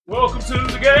Welcome to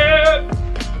the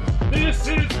G.A.B. This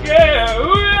is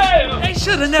G.A.B. They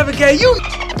should have never gave you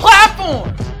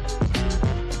platforms.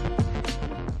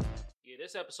 Yeah,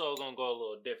 this episode gonna go a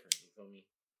little different, you feel me?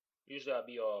 Usually I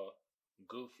be all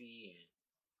goofy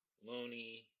and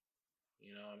loony,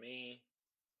 you know what I mean?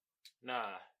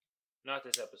 Nah, not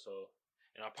this episode.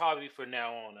 And I'll probably from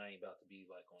now on I ain't about to be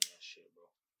like on that shit, bro.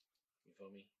 You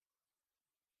feel me?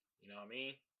 You know what I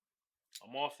mean?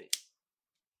 I'm off it.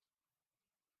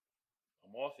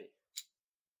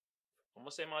 I'm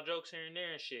gonna say my jokes here and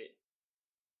there and shit.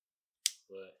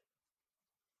 But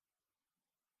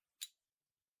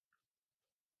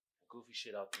goofy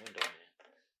shit out the window, man.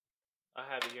 I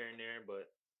have it here and there, but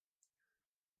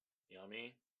you know what I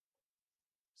mean?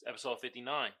 It's episode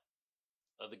 59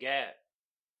 of the G.A.B.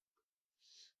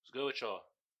 What's good with y'all?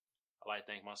 I'd like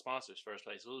to thank my sponsors, First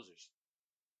Place Losers.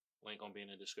 Link gonna be in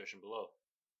the description below.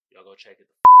 Y'all go check it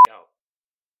the out.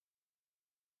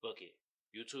 Look it.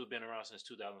 YouTube been around since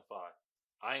 2005.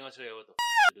 I ain't gonna tell you what the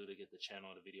to do to get the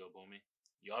channel or the video booming.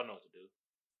 Y'all know what to do.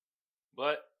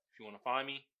 But if you wanna find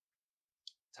me,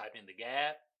 type in the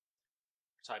G.A.B.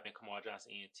 Type in Kamal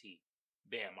Johnson ENT.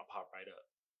 Bam, I pop right up.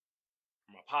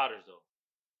 For my potters though,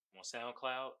 I'm on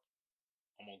SoundCloud,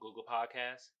 I'm on Google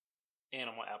Podcasts,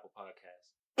 and I'm on Apple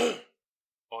Podcasts.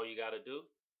 All you gotta do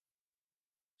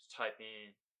is type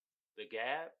in the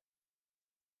G.A.B.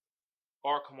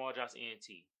 or Kamal Johnson ENT.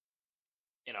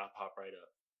 And I'll pop right up.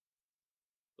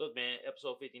 Look, man,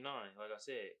 episode 59, like I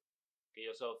said, get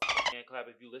yourself a hand clap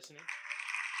if you listening,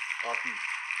 or if you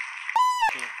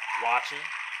watching.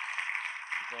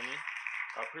 You feel me?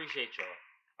 I appreciate y'all.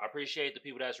 I appreciate the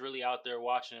people that's really out there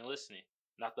watching and listening,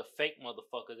 not the fake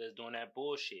motherfuckers that's doing that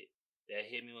bullshit that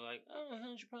hit me like, oh,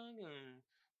 how's your podcast?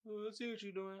 Oh, I see what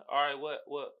you're doing. All right,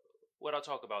 what I'll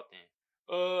talk about then?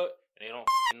 And they don't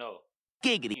know.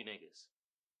 Giggity. You niggas.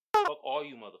 Fuck all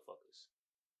you motherfuckers.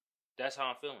 That's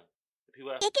how I'm feeling. The people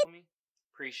that fuck me,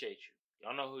 appreciate you.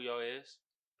 Y'all know who y'all is.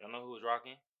 Y'all know who's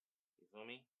rocking. You feel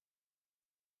me?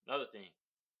 Another thing.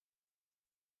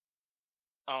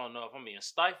 I don't know if I'm being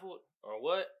stifled or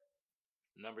what.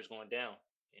 Numbers going down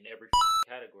in every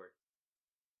category.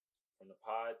 From the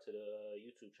pod to the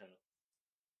YouTube channel.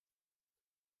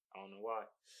 I don't know why.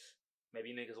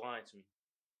 Maybe niggas lying to me.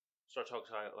 Start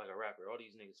talking like a rapper. All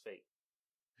these niggas fake.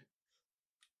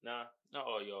 Nah, not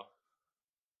all y'all.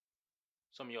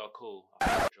 Some of y'all cool. I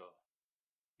fuck with y'all.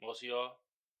 Most of y'all,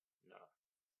 nah.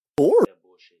 Or that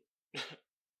bullshit.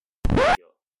 Yo.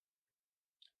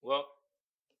 Well,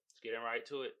 let's get in right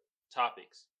to it.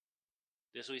 Topics.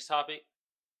 This week's topic,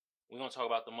 we're gonna talk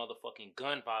about the motherfucking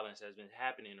gun violence that's been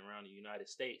happening around the United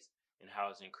States and how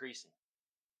it's increasing.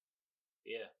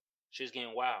 Yeah, shit's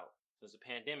getting wild. Since the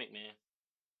pandemic, man,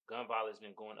 gun violence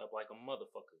been going up like a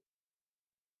motherfucker.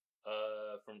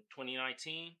 From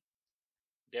 2019,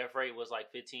 death rate was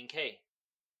like 15K.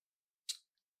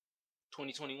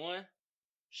 2021,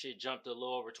 shit jumped a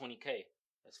little over 20K.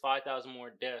 That's 5,000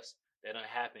 more deaths that done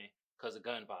happened because of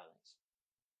gun violence.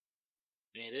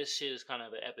 Man, this shit is kind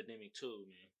of an epidemic too,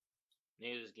 man.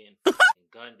 Niggas getting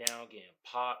gunned down, getting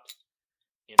popped.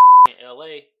 In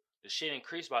LA, the shit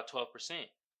increased by 12%.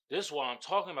 This is why I'm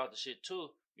talking about the shit too,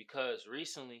 because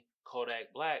recently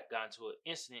Kodak Black got into an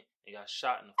incident and got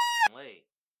shot in the leg.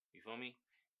 You feel me?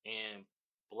 And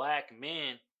black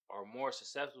men are more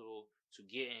susceptible to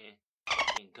getting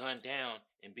gunned down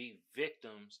and be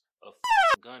victims of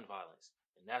gun violence.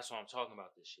 And that's why I'm talking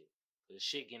about this shit. Cause the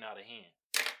shit getting out of hand.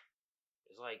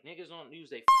 It's like niggas don't use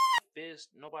their fist.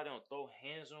 Nobody don't throw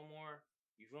hands no more.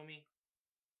 You feel me?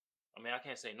 I mean, I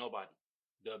can't say nobody.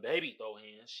 The baby throw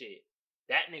hands. Shit.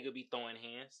 That nigga be throwing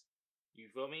hands. You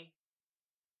feel me?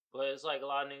 But it's like a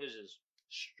lot of niggas just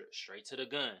straight to the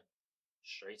gun.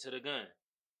 Straight to the gun.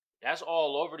 That's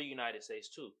all over the United States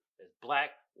too. There's black,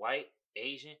 white,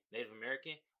 Asian, Native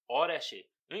American, all that shit.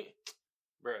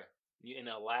 Bruh, in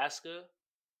Alaska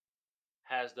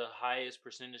has the highest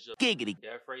percentage of giggity.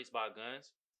 death rates by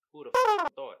guns. Who the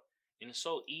thought? And it's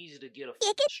so easy to get a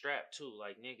strap too.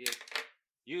 Like, nigga,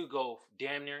 you go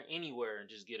damn near anywhere and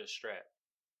just get a strap.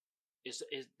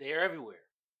 They're everywhere.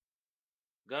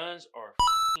 Guns are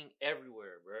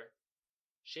everywhere, bruh.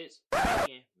 Shit's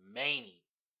mania.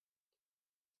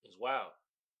 It's wild.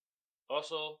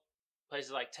 Also,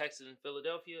 places like Texas and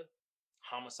Philadelphia,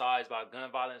 homicides by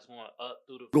gun violence going up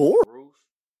through the roof.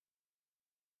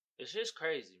 It's just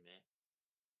crazy, man.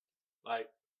 Like,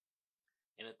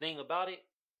 and the thing about it,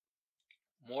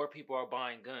 more people are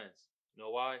buying guns. You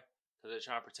know why? Because they're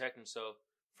trying to protect themselves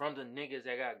from the niggas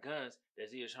that got guns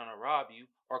that's either trying to rob you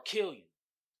or kill you.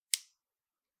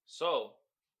 So,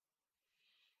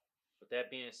 with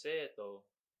that being said, though,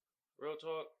 real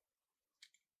talk,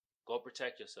 Go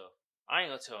protect yourself. I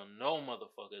ain't gonna tell no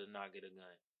motherfucker to not get a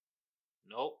gun.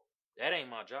 Nope. That ain't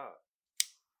my job.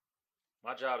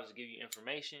 My job is to give you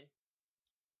information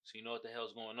so you know what the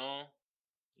hell's going on.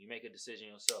 You make a decision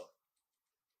yourself.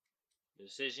 The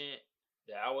decision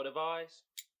that I would advise,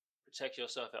 protect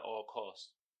yourself at all costs.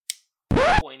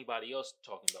 What anybody else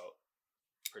talking about.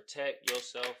 Protect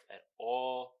yourself at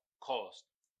all costs.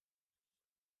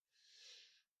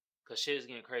 Cause shit is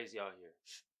getting crazy out here.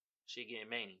 Shit getting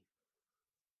many.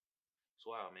 It's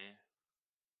wild, man.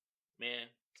 Man,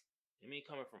 me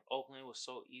coming from Oakland, it was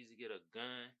so easy to get a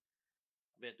gun.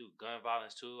 I've been through gun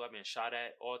violence too. I've been shot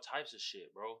at, all types of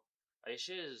shit, bro. Like,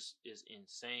 shit is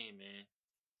insane, man.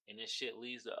 And this shit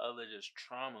leads to other just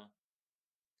trauma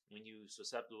when you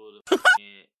susceptible to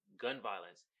gun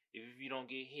violence. If you don't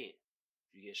get hit,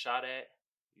 if you get shot at,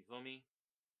 you feel me?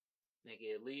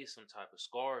 Nigga, it leaves some type of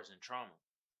scars and trauma.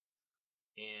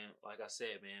 And like I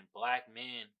said, man, black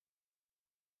men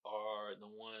are the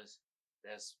ones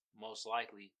that's most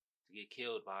likely to get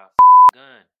killed by a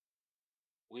gun.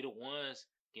 We the ones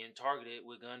getting targeted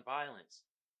with gun violence.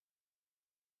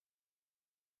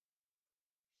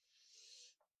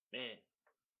 Man,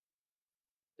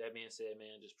 that being said,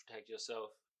 man, just protect yourself.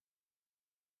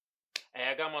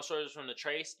 Hey, I got my sources from The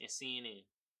Trace and CNN.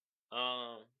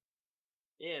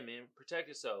 Yeah, man, protect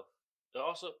yourself. But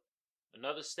also,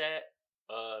 another stat,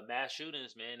 mass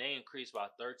shootings, man, they increased by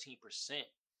 13%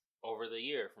 over the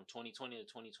year from 2020 to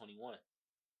 2021.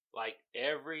 Like,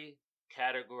 every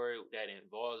category that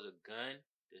involves a gun,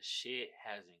 the shit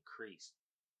has increased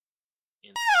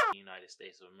in the United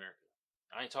States of America.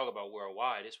 I ain't talking about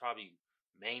worldwide. It's probably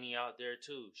mania out there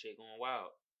too. Shit going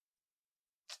wild.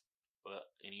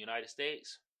 But in the United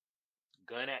States,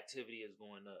 gun activity is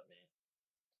going up, man.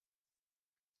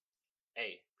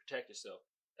 Hey, protect yourself.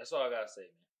 That's all I gotta say,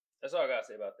 man. That's all I gotta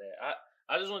say about that.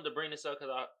 I just wanted to bring this up because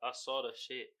I saw the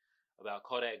shit about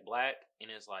Kodak Black,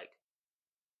 and it's like,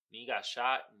 he got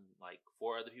shot and like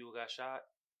 4 other people got shot.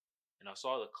 And I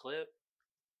saw the clip.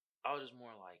 I was just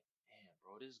more like, man,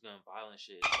 bro, this gun violence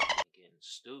shit is getting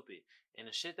stupid. And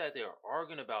the shit that they were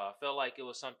arguing about, I felt like it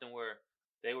was something where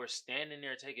they were standing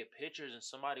there taking pictures and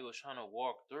somebody was trying to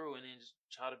walk through and then just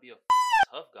try to be a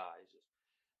tough guy. It's just,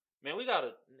 man, we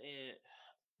gotta, man,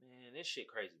 this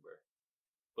shit crazy, bro.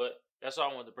 But that's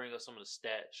all I wanted to bring up some of the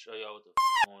stats, show y'all what the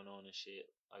going on and shit.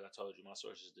 Like I told you, my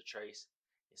sources, The Trace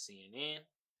and CNN.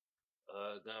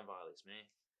 Gun violence, man.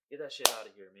 Get that shit out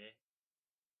of here, man.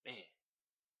 Man,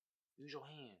 use your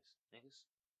hands, niggas.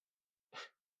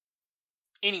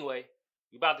 Anyway,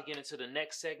 we about to get into the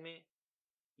next segment.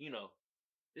 You know,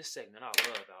 this segment I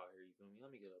love out here, you feel me?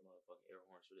 Let me get a motherfucking air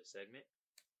horns for this segment.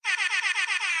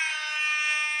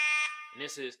 And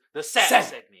this is the sad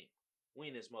segment. We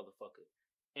in this motherfucker.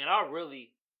 And I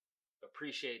really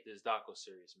appreciate this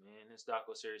docu-series, man. This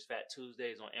docu-series, Fat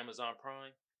Tuesdays on Amazon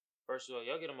Prime. First of all,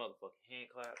 y'all get a motherfucking hand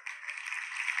clap.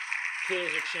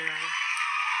 Kids are cheering.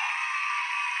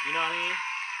 You know what I mean?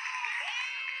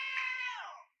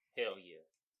 Hell yeah.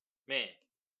 Man,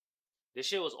 this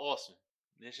shit was awesome.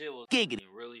 This shit was really,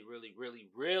 really, really, really,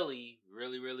 really,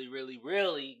 really, really, really,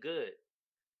 really good.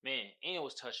 Man, and it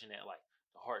was touching at like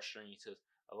the heartstrings. Cause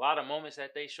a lot of moments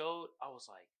that they showed, I was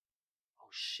like,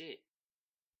 oh shit,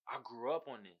 I grew up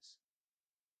on this.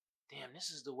 Damn,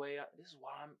 this is why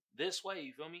I'm this way,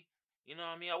 you feel me? You know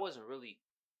what I mean? I wasn't really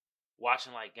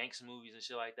watching like gangster movies and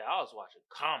shit like that. I was watching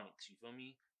comics, you feel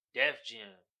me? Def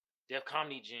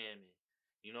Comedy Jam, and,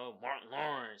 you know, Martin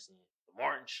Lawrence and The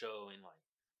Martin Show and like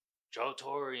Joe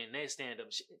Torre and their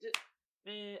stand-up shit.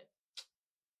 Man,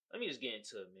 let me just get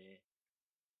into it, man.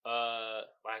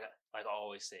 Like I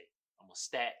always say, I'm a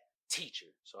stat teacher,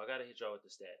 so I gotta hit y'all with the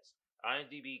stats.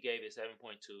 IMDb gave it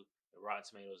 7.2, and Rotten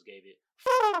Tomatoes gave it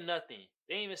nothing.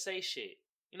 They didn't even say shit.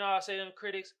 You know how I say to them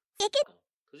critics? Fuck them,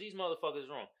 cause these motherfuckers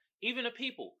wrong. Even the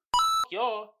people,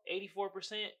 y'all,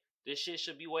 84%. This shit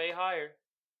should be way higher.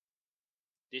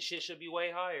 This shit should be way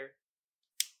higher.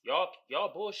 Y'all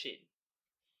bullshitting.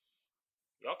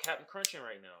 Y'all Captain Crunching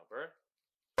right now, bruh.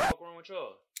 What's wrong with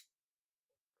y'all?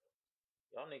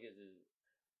 Y'all niggas is...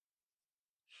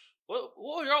 What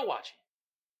were y'all watching?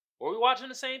 Were we watching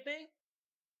the same thing?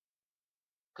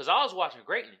 Cause I was watching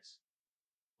Greatness.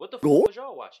 What the fuck was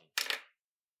y'all watching?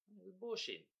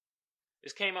 Bullshitting.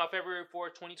 This came out February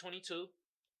 4th, 2022.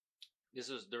 This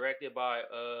was directed by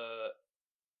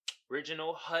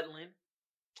Reginald Hudlin.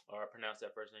 Or I pronounced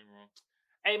that first name wrong.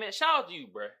 Hey man, shout out to you,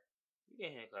 bruh. You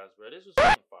get hand claps, bruh. This was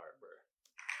fucking fire, bruh.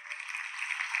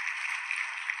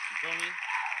 You feel me?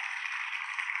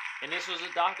 And this was a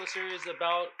docu-series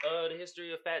about the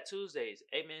history of Fat Tuesdays.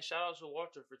 Hey man, shout out to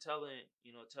Walter for telling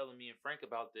me and Frank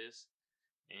about this.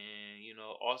 And, you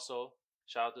know, also,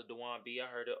 shout out to Dewan B.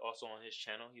 I heard it also on his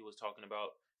channel. He was talking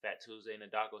about Fat Tuesday in the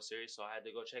doco series, so I had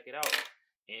to go check it out.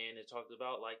 And it talked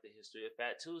about, like, the history of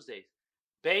Fat Tuesdays.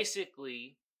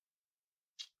 Basically,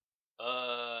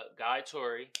 Guy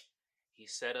Torrey, he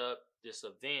set up this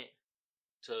event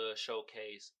to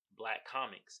showcase black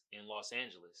comics in Los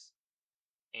Angeles.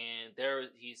 And there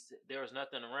was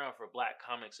nothing around for black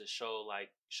comics to show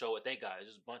what they got. It's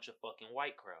just a bunch of fucking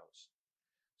white crowds.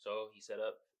 So he set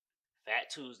up Fat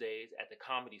Tuesdays at the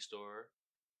Comedy Store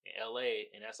in LA,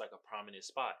 and that's like a prominent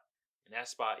spot. And that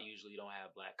spot usually don't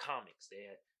have black comics. They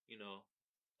had, you know,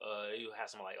 you have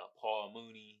somebody like a Paul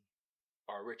Mooney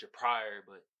or Richard Pryor,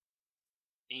 but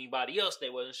anybody else they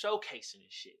wasn't showcasing and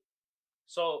shit.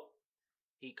 So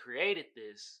he created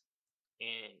this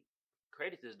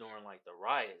during like the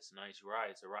riots, nice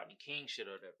riots, the Rodney King shit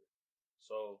or whatever.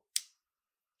 So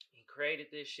he created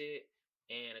this shit,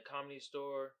 and a Comedy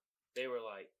Store, they were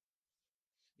like,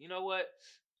 you know what?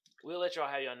 We'll let y'all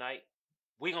have your night.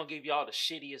 We gonna give y'all the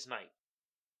shittiest night.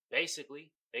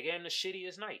 Basically, they gave him the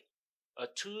shittiest night. A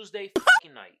Tuesday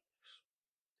fucking night.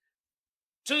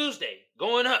 Tuesday,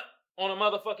 going up on a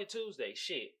motherfucking Tuesday.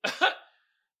 Shit.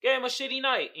 Gave him a shitty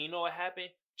night. And you know what happened?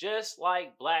 Just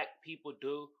like black people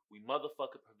do, we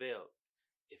motherfucking prevailed.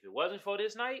 If it wasn't for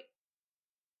this night,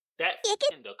 that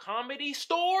the Comedy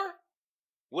Store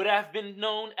would have been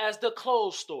known as the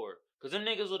closed store. Because them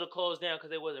niggas would have closed down because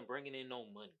they wasn't bringing in no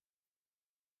money.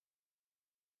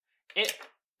 And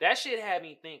that shit had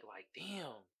me think like,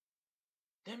 damn,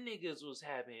 them niggas was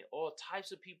having all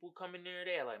types of people coming there.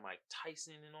 They had like Mike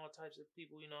Tyson and all types of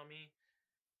people, you know what I mean?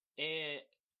 And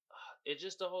it's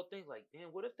just the whole thing like, damn,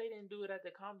 what if they didn't do it at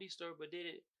the Comedy Store but did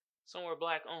it somewhere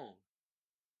black owned?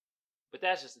 But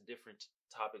that's just a different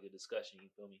topic of discussion, you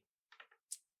feel me?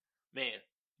 Man,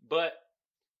 but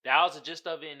that was the gist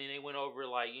of it, and then they went over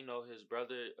like, you know, his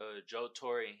brother Joe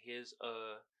Torre and his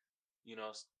you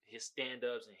know, his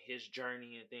stand-ups and his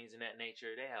journey and things in that nature.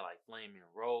 They had like Flaming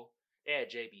Row. They had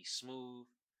G.A.B. Smooth.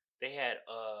 They had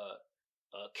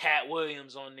Cat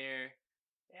Williams on there.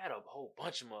 They had a whole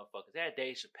bunch of motherfuckers. They had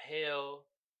Dave Chappelle.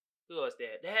 Who else they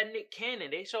had? They had Nick Cannon.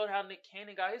 They showed how Nick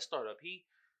Cannon got his start up.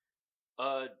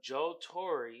 Joe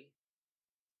Torre.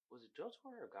 Was it Joe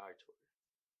Torre or Guy Torre?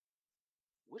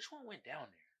 Which one went down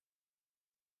there?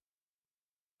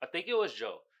 I think it was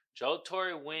Joe. Joe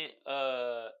Torre went,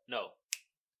 no,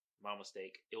 my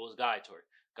mistake. It was Guy Torre.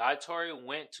 Guy Torre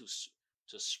went to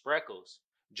Spreckles.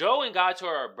 Joe and Guy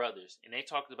Torre are brothers, and they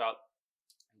talked about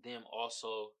them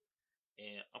also,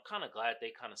 and I'm kind of glad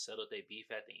they kind of settled their beef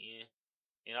at the end.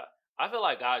 And I feel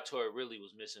like Guy Torre really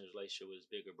was missing his relationship with his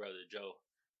bigger brother, Joe.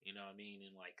 You know what I mean?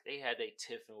 And like, they had their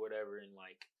tiff and whatever, and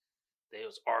like, they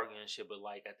was arguing and shit, but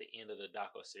like, at the end of the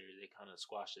doco series, they kind of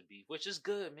squashed the beef, which is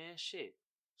good, man. Shit.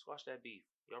 Squash that beef.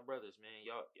 Y'all brothers, man.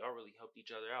 Y'all really helped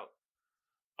each other out.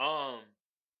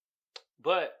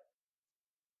 But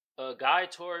Guy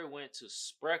Torre went to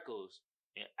Spreckles,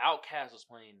 and Outkast was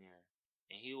playing there,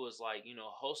 and he was like, you know,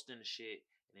 hosting the shit,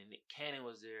 and then Nick Cannon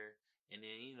was there, and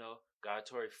then, you know, Guy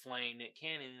Torre flamed Nick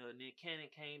Cannon, and Nick Cannon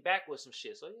came back with some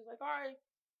shit. So he was like, all right,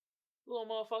 little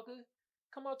motherfucker,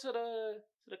 come up to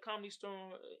the Comedy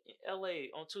Store in LA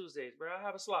on Tuesdays, bro. I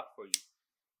have a slot for you.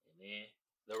 And then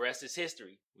the rest is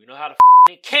history. We know how the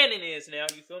Nick Cannon is now,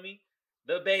 you feel me?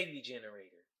 The baby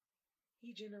generator.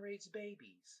 He generates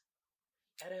babies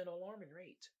at an alarming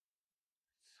rate.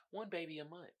 1 baby a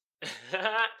month.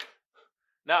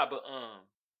 Nah, but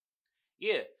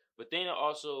yeah. But then it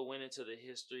also went into the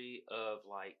history of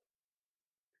like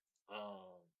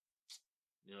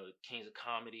you know, the Kings of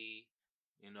Comedy.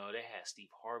 You know, they had Steve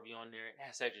Harvey on there. They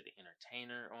had Cedric the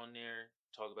Entertainer on there.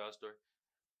 Talk about a story.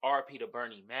 R.P. to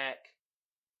Bernie Mac.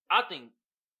 I think,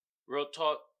 real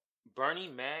talk, Bernie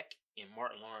Mac and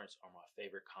Martin Lawrence are my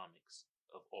favorite comics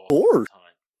of all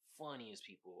time. Funniest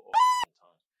people of all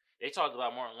time. They talked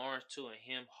about Martin Lawrence too, and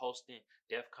him hosting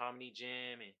Def Comedy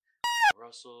Jam, and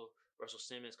Russell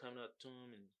Simmons coming up to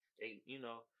him, and they, you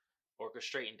know,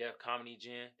 orchestrating Def Comedy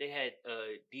Jam. They had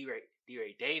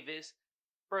D-Ray Davis.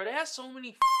 Bro, they had so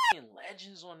many fucking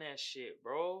legends on that shit,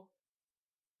 bro.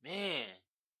 Man.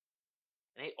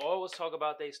 And they always talk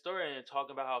about their story and talk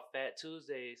about how Fat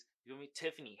Tuesdays, you know what I mean?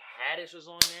 Tiffany Haddish was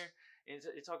on there. And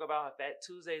they talk about how Fat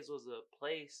Tuesdays was a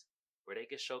place where they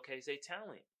could showcase their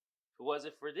talent. If it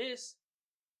wasn't for this,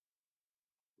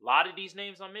 a lot of these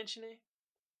names I'm mentioning,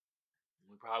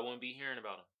 we probably wouldn't be hearing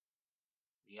about them.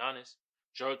 Be honest.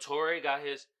 Joe Torre got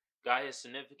his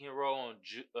significant role on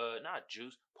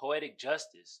Poetic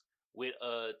Justice with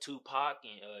Tupac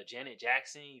and Janet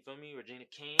Jackson, you feel me? Regina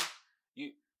King.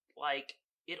 You like,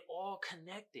 it all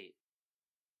connected.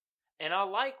 And I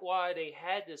like why they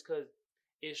had this, because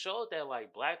it showed that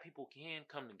like black people can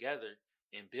come together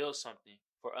and build something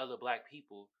for other black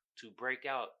people to break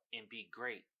out and be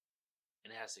great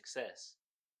and have success.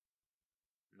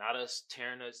 Not us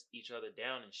tearing each other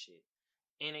down and shit.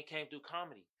 And it came through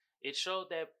comedy. It showed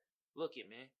that, look it,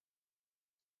 man,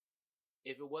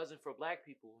 if it wasn't for black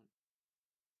people,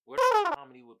 where the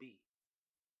comedy would be.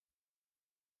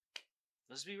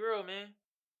 Let's be real, man.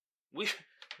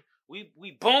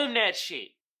 We boomed that shit.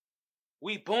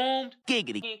 We boomed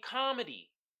Giggity. in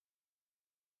comedy.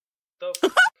 The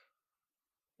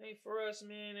ain't for us,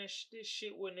 man. This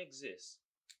shit wouldn't exist.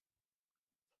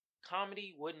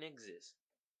 Comedy wouldn't exist,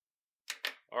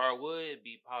 or it would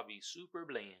be probably super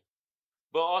bland.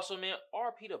 But also, man,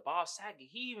 R.P. to Bob Saget.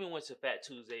 He even went to Fat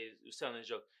Tuesdays, was telling his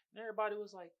joke, and everybody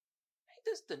was like, "Ain't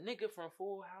this the nigga from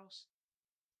Full House?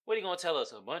 What he gonna tell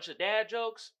us? A bunch of dad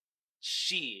jokes?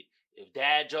 Shit, if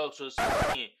dad jokes was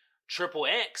triple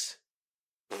X,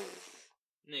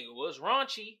 nigga was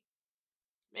raunchy,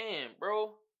 man,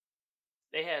 bro.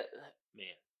 They had,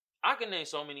 man, I can name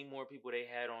so many more people they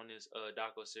had on this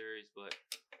doco series, but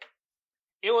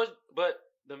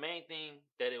the main thing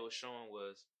that it was showing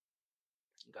was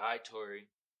Guy Torrey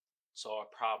saw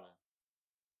a problem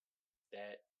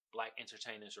that black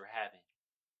entertainers were having,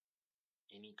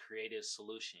 and he created a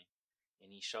solution,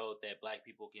 and he showed that black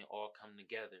people can all come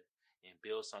together and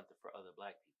build something for other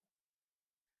black people.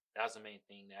 That was the main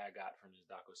thing that I got from this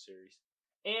doco series.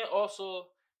 And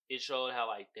also, it showed how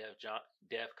like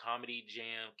Def Comedy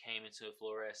Jam came into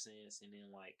fluorescence, and then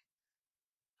like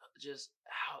just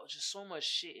how just so much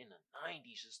shit in the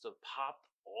 90s just to popped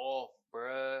off,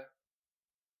 bruh.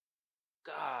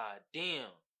 God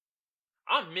damn.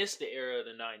 I miss the era of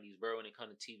the 90s, bro, when it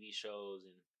comes to TV shows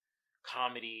and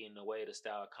comedy and the way the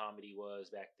style of comedy was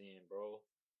back then, bro.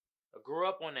 I grew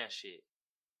up on that shit.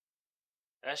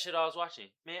 That shit I was watching.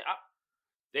 Man,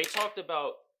 they talked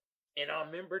about, and I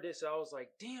remember this, I was like,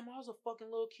 damn, I was a fucking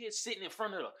little kid sitting in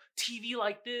front of the TV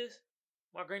like this.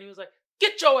 My granny was like,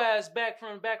 get your ass back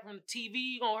from the TV,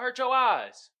 you gonna hurt your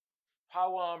eyes.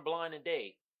 How I'm blind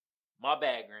today. My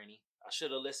bad, granny. I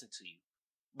should have listened to you.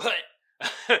 But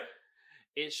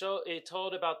it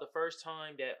told about the first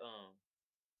time that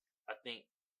I think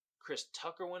Chris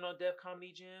Tucker went on Def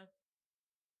Comedy Jam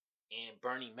and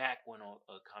Bernie Mac went on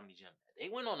a Comedy Jam. They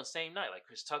went on the same night. Like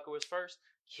Chris Tucker was first,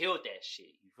 killed that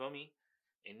shit. You feel me?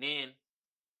 And then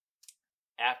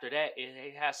after that,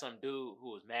 it had some dude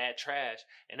who was mad trash.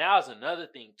 And that was another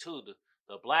thing too.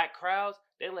 The black crowds,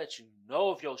 they let you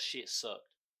know if your shit sucked,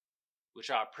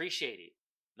 which I appreciated.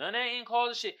 None of that ain't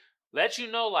called shit. Let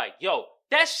you know, like, yo,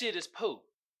 that shit is poo.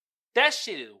 That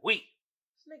shit is weak.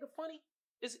 This nigga funny?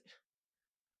 Is it?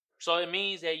 So it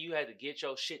means that you had to get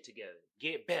your shit together.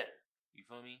 Get better. You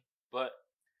feel me? But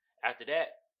after that,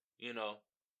 you know,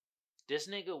 this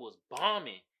nigga was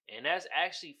bombing. And that's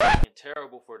actually fucking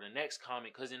terrible for the next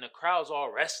comic, because then the crowd's all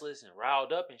restless and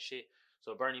riled up and shit.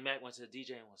 So Bernie Mac went to the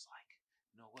DJ and was like,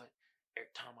 you know what?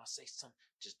 Every time I say something,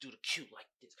 just do the cue like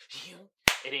this.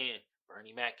 And then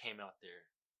Bernie Mac came out there.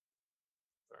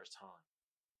 First time.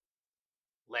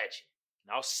 Legend.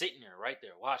 And I was sitting there right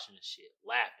there watching this shit,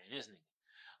 laughing. This nigga,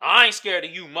 I ain't scared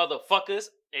of you motherfuckers.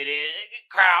 And then the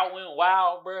crowd went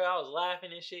wild, bro. I was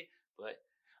laughing and shit. But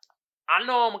I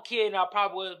know I'm a kid and I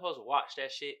probably wasn't supposed to watch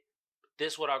that shit. But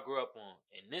this is what I grew up on.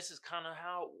 And this is kind of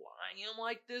how I am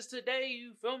like this today.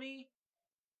 You feel me?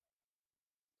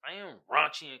 I am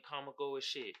raunchy and comical as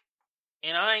shit.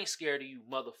 And I ain't scared of you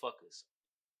motherfuckers.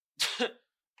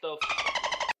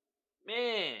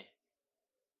 Man,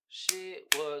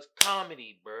 shit was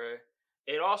comedy, bruh.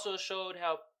 It also showed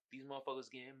how these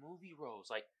motherfuckers getting movie roles.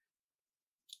 Like,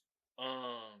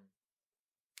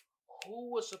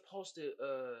 who was supposed to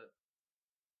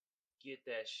get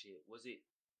that shit? Was it?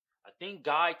 I think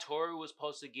Guy Torrey was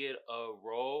supposed to get a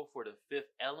role for the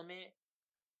Fifth Element,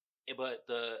 but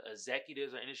the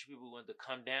executives or industry people wanted to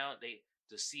come down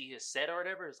to see his set or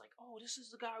whatever. It's like, oh, this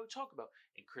is the guy we talk about.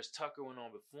 And Chris Tucker went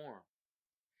on before him.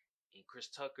 And Chris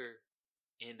Tucker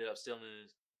ended up stealing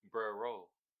his bruh role.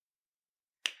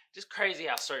 Just crazy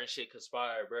how certain shit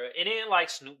conspired, bruh. And then, like,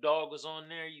 Snoop Dogg was on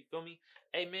there, you feel me?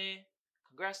 Hey, man,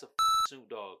 congrats to Snoop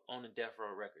Dogg on the Death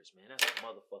Row Records, man. That's a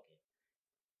motherfucking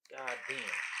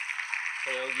goddamn.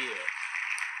 Hell yeah.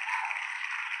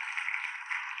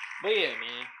 But yeah,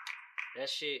 man. That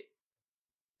shit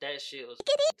was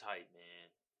tight,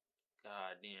 man.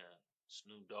 Goddamn.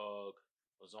 Snoop Dogg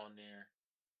was on there.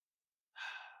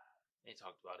 They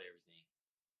talked about everything.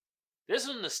 This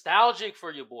was nostalgic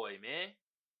for your boy, man.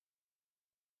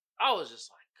 I was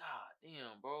just like, God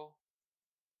damn, bro.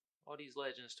 All these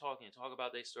legends talk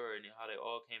about their story and how they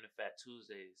all came to Fat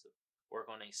Tuesdays. work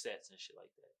on their sets and shit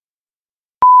like that.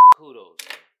 Kudos,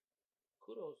 man.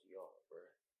 Kudos to y'all, bro.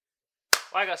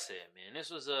 Like I said, man, this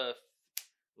was a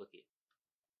look it.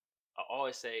 I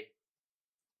always say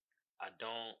I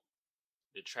don't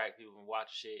detract people from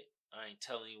watching shit. I ain't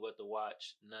telling you what to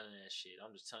watch, none of that shit.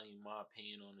 I'm just telling you my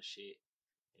opinion on the shit.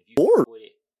 If you fuck with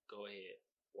it, go ahead,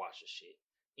 watch the shit.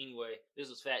 Anyway, this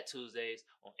was Fat Tuesdays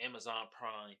on Amazon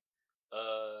Prime.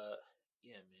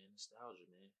 Yeah, man, nostalgia,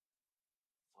 man.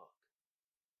 Fuck.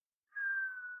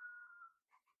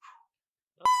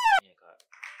 Hancock.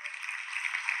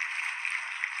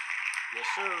 Yes,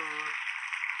 sir.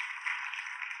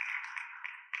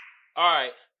 All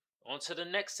right, on to the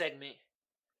next segment.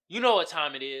 You know what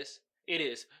time it is. It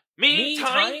is meme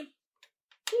time.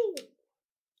 Woo.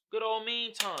 Good old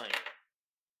meme time.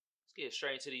 Let's get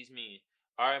straight into these memes.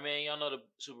 All right, man. Y'all know the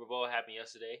Super Bowl happened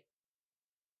yesterday.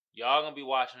 Y'all gonna be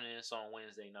watching this on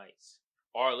Wednesday nights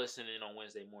or listening on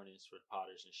Wednesday mornings for the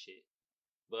Potters and shit.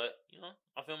 But, you know,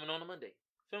 I'm filming on a Monday.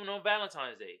 Filming on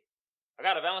Valentine's Day. I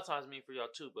got a Valentine's meme for y'all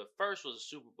too, but first was the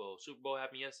Super Bowl. Super Bowl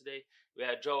happened yesterday. We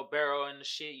had Joe Burrow in the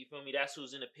shit, you feel me? That's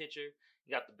who's in the picture.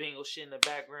 You got the Bengals shit in the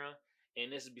background.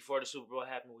 And this is before the Super Bowl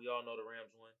happened. We all know the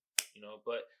Rams won, you know,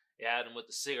 but they had him with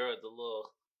the cigarette, the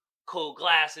little cool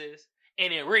glasses,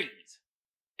 and it reads,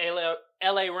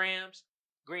 LA Rams,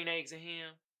 green eggs and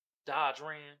ham, Dodge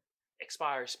Ram,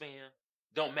 expired spam,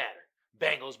 don't matter.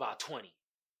 Bengals by 20.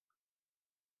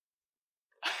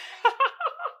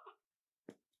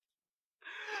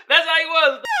 That's how he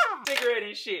was. The cigarette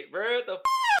and shit, bro. The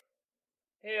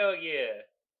hell yeah.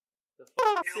 The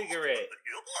cigarette.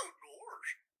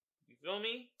 You feel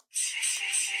me?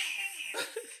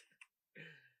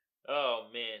 Oh,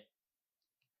 man.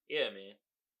 Yeah, man.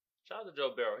 Shout out to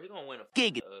Joe Burrow. He gonna win a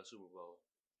Super Bowl.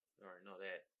 You already know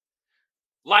that.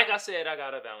 Like I said, I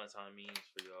got a Valentine memes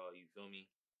for y'all. You feel me?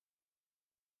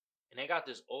 And they got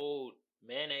this old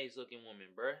mayonnaise-looking woman,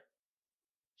 bruh.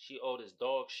 She old as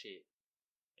dog shit.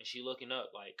 And she looking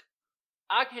up like,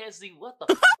 I can't see what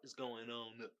the is going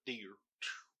on up there.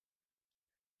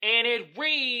 And it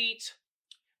reads,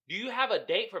 do you have a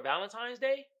date for Valentine's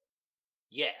Day?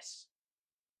 Yes.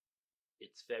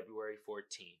 It's February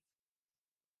 14th.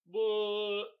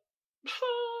 What?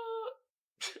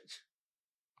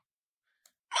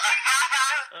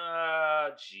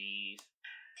 Jeez.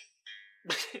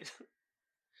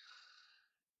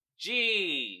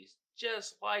 Jeez.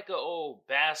 Just like an old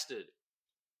bastard.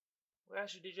 Well,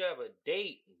 actually, did you have a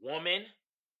date, woman?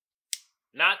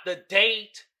 Not the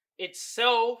date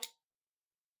itself.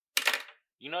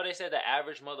 You know they said the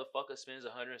average motherfucker spends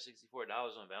 $164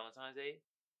 on Valentine's Day?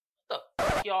 What the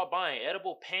fuck y'all buying?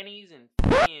 Edible pennies and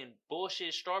fucking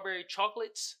bullshit strawberry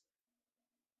chocolates?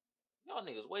 Y'all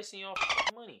niggas wasting y'all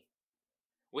money.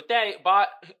 With that, buy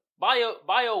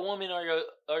your woman or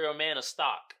your man a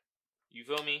stock. You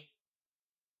feel me?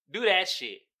 Do that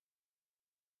shit.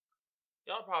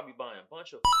 Y'all probably buying a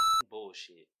bunch of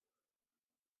bullshit.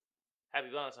 Happy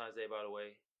Valentine's Day, by the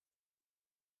way.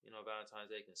 You know,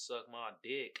 Valentine's Day can suck my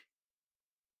dick.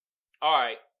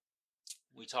 Alright.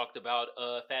 We talked about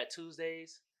Fat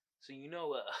Tuesdays. So, you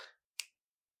know,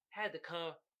 had to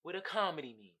come with a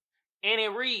comedy meme. And it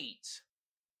reads,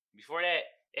 before that,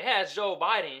 it has Joe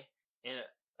Biden. And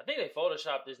I think they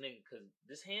photoshopped this nigga because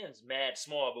this hand's mad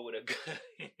small, but with a gun.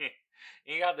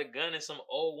 He got the gun in some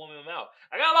old woman's mouth.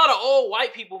 I got a lot of old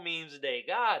white people memes today.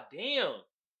 God damn.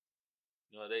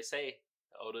 You know, they say,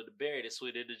 the older the berry, the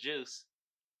sweeter the juice.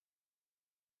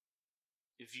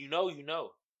 If you know, you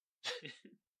know.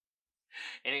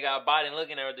 And they got Biden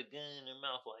looking at her with the gun in her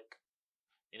mouth like.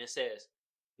 And it says,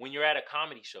 when you're at a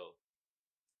comedy show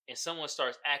and someone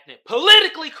starts acting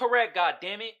politically correct, God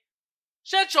damn it,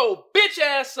 shut your bitch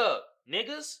ass up,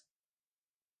 niggas.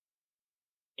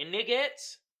 And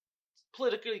niggettes.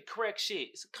 Politically correct shit.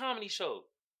 It's a comedy show.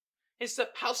 It's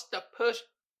supposed to push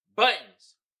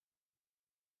buttons.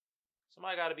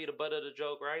 Somebody gotta be the butt of the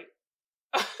joke, right?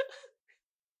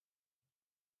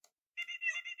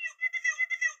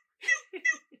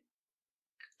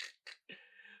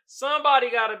 Somebody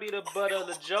gotta be the butt of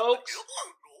the jokes.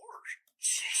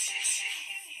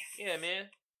 Yeah, man.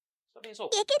 Stop being so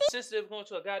sensitive going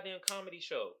to a goddamn comedy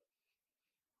show.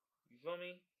 You feel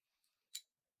me?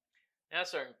 Now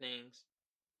certain things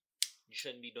you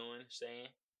shouldn't be doing, saying.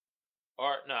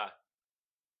 Or, nah.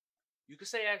 You can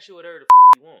say actually whatever the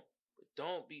you want. But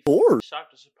don't be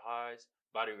shocked or surprised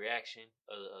by the reaction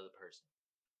of the other person.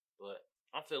 But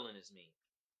I'm feeling this meme.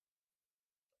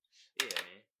 Yeah,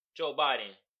 man. Joe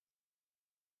Biden.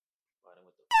 Biden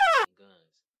with the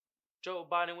guns. Joe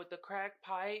Biden with the crack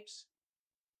pipes.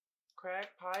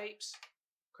 Crack pipes.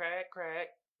 Crack,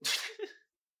 crack.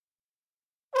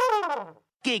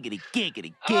 Giggity,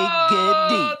 giggity, Oh,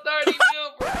 giggity. 30 mil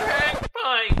for crack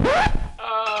pint.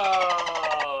 Oh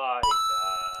my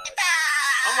god.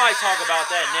 I might talk about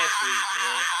that next week,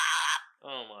 man.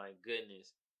 Oh my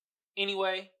goodness.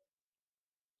 Anyway,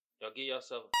 y'all give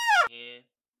yourself a hand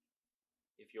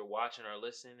if you're watching or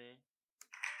listening.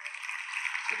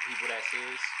 To the people that's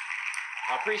serious,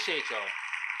 I appreciate y'all.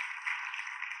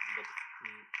 But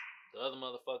the other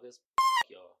motherfuckers,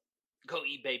 y'all, go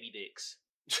eat baby dicks.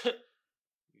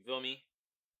 You feel me?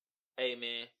 Hey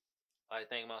man, I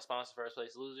thank my sponsor, First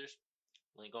Place Losers.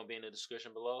 Link gonna be in the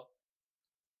description below.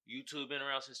 YouTube been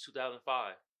around since 2005.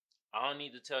 I don't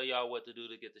need to tell y'all what to do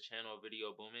to get the channel or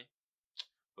video booming.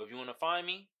 But if you want to find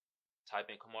me, type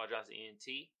in Kamal Johnson ENT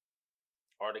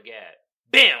or the G.A.B.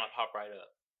 Bam! I pop right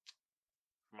up.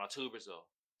 For my tubers though,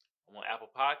 I'm on Apple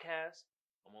Podcasts,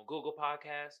 I'm on Google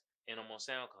Podcasts, and I'm on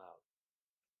SoundCloud.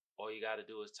 All you gotta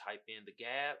do is type in the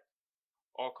G.A.B.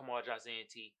 or Kamal Johnson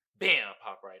ENT. Bam! I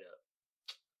pop right up.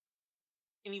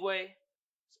 Anyway,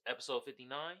 it's episode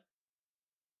 59.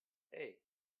 Hey,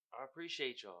 I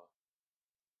appreciate y'all.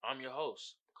 I'm your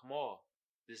host, Kamal.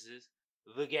 This is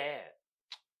the G.A.B.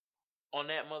 On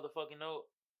that motherfucking note,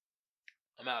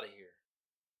 I'm out of here.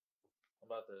 I'm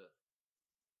about to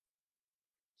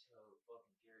tell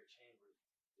fucking Gary Chambers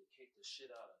to kick the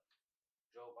shit out of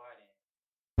Joe Biden.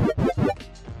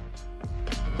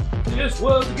 This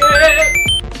was G.A.B.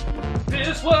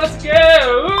 This was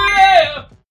G.A.B.